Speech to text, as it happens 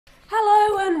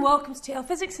everyone, welcome to TL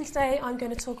Physics, and today I'm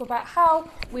going to talk about how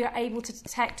we are able to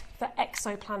detect for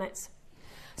exoplanets.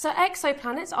 So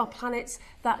exoplanets are planets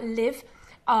that live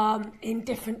in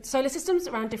different solar systems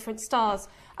around different stars,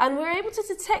 and we're able to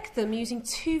detect them using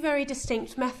two very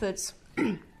distinct methods.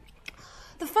 The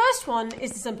first one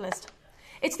is the simplest.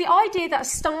 It's the idea that a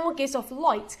star gives off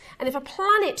light, and if a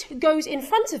planet goes in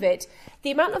front of it,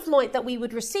 the amount of light that we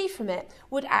would receive from it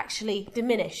would actually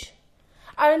diminish.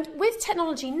 And with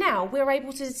technology now, we're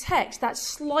able to detect that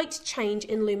slight change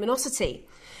in luminosity.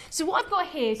 So what I've got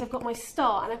here is I've got my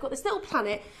star, and I've got this little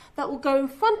planet that will go in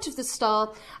front of the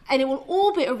star, and it will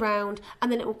orbit around,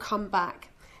 and then it will come back.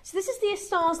 So this is the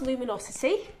star's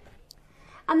luminosity.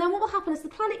 And then what will happen is the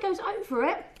planet goes over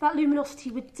it, that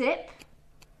luminosity would dip,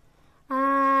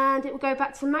 and it will go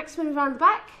back to the maximum around the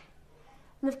back,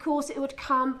 and of course it would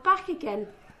come back again.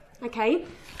 Okay,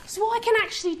 so what I can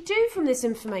actually do from this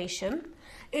information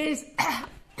is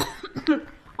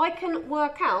I can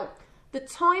work out the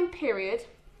time period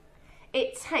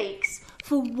it takes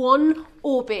for one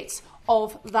orbit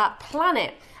of that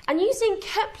planet. And using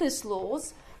Kepler's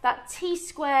laws, that t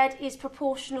squared is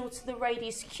proportional to the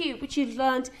radius cubed, which you've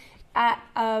learned at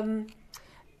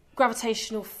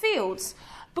gravitational fields,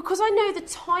 because I know the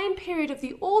time period of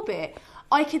the orbit,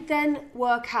 I could then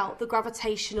work out the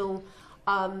gravitational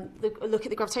look at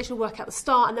the gravitational, work out the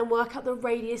star, and then work out the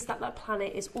radius that that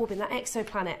planet is orbiting, that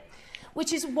exoplanet.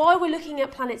 Which is why we're looking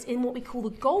at planets in what we call the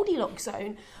Goldilocks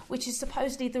zone, which is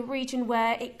supposedly the region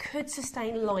where it could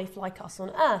sustain life like us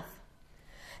on Earth.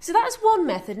 So that's one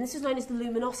method, and this is known as the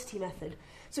luminosity method.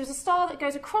 So as a star that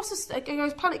goes across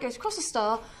planet goes across a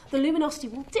star, the luminosity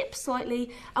will dip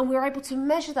slightly, and we're able to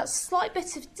measure that slight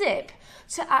bit of dip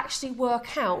to actually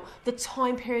work out the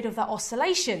time period of that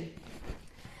oscillation.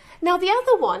 Now, the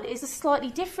other one is a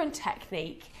slightly different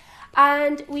technique,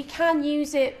 and we can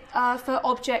use it for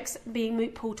objects being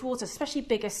pulled towards us, especially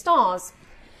bigger stars.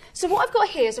 So what I've got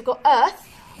here is I've got Earth,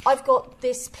 I've got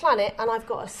this planet, and I've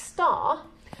got a star.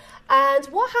 And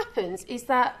what happens is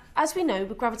that, as we know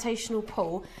with gravitational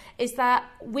pull, is that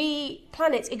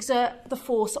planets exert the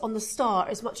force on the star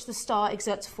as much as the star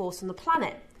exerts a force on the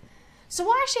planet. So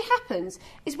what actually happens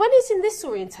is when it's in this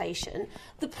orientation,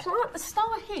 the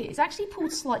star here is actually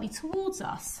pulled slightly towards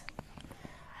us.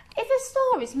 If a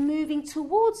star is moving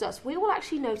towards us, we will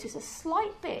actually notice a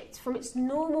slight bit from its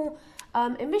normal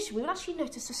emission. We will actually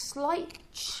notice a slight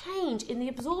change in the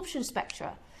absorption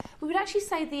spectra. We would actually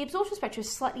say the absorption spectra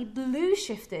is slightly blue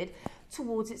shifted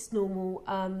towards its normal,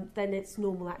 than its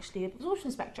normal actually absorption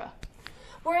spectra.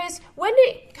 Whereas when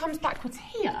it comes backwards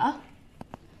here,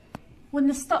 when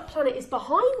the planet is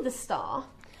behind the star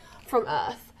from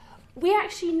Earth, we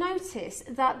actually notice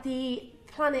that the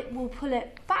planet will pull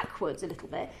it backwards a little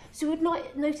bit, so we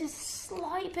would notice a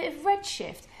slight bit of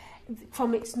redshift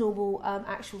from its normal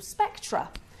actual spectra.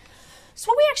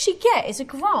 So what we actually get is a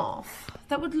graph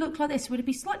that would look like this. It would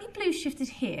be slightly blue shifted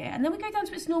here, and then we go down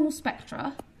to its normal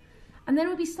spectra, and then it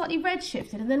will be slightly red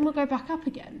shifted, and then we'll go back up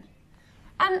again.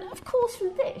 And of course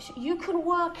from this, you can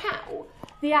work out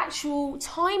the actual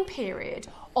time period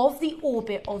of the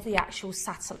orbit of the actual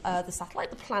satellite,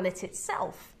 the planet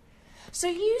itself. So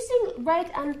using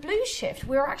red and blue shift,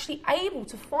 we're actually able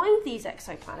to find these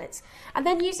exoplanets, and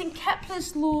then using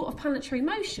Kepler's law of planetary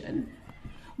motion,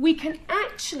 we can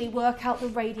actually work out the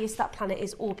radius that planet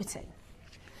is orbiting.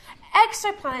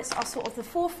 Exoplanets are sort of the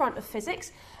forefront of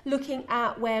physics, looking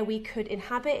at where we could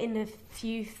inhabit in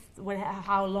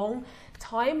how long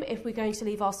time if we're going to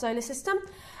leave our solar system,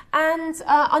 and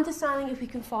understanding if we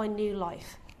can find new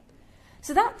life.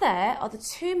 So that there are the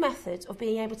two methods of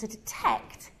being able to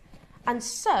detect and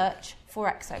search for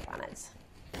exoplanets.